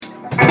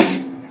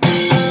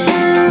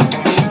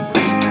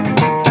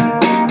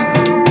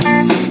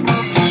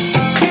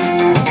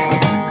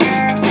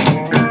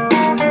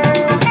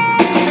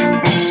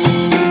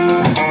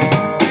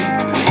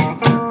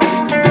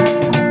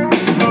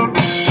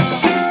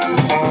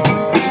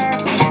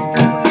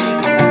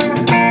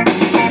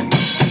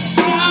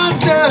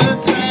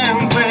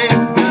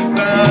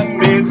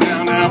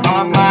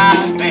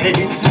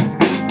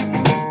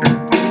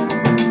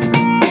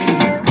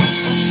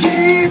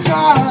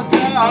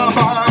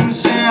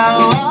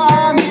hell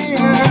on the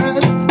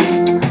earth.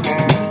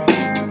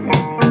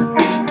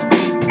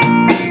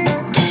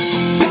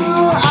 So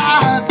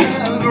I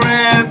took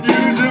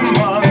refuge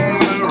among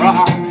the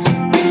rocks.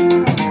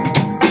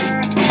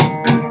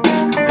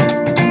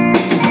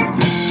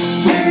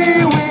 We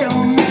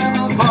will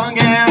never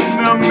forget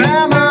the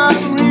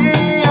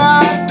memory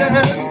of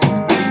this.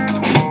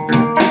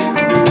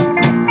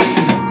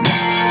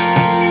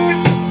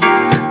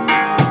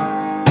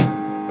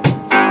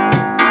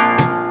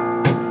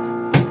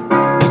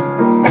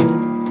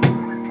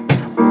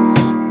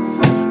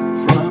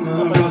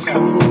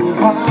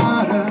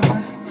 Water,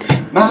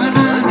 my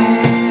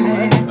lady,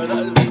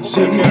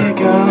 she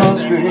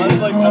calls me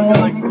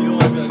home.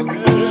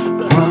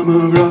 From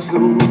across the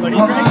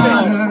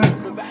water,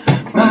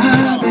 my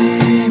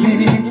baby,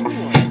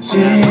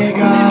 she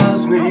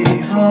calls me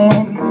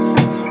home.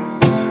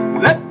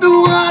 Let the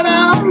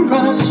water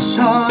rush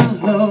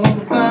all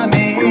over me.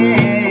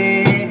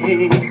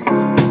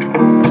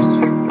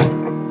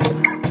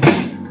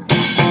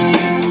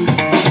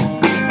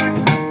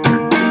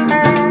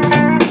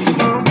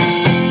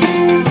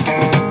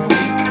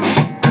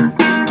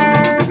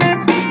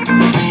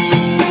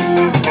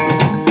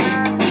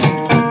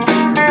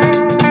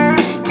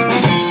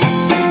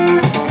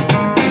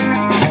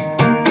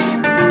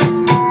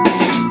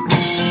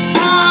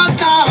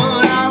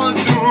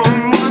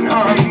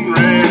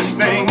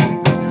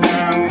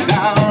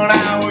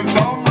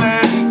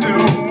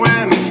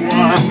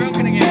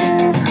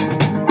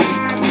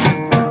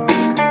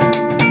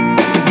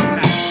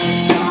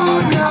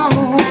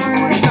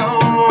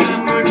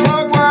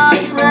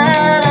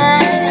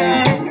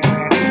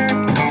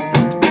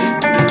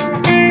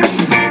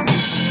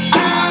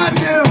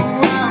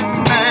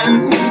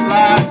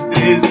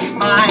 His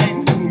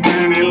mind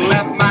when he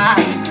left my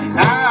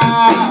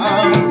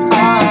house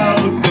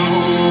of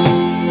stone.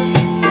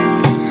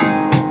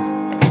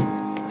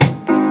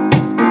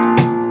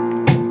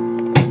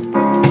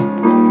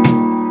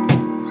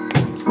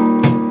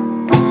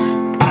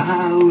 I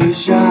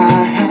wish I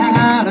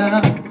had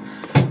a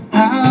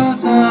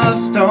house of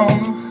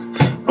stone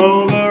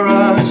over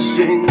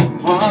rushing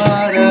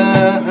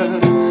water.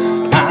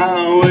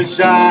 I wish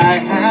I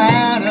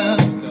had a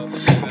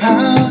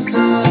house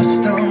of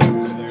stone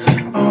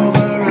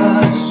over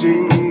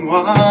rushing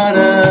water.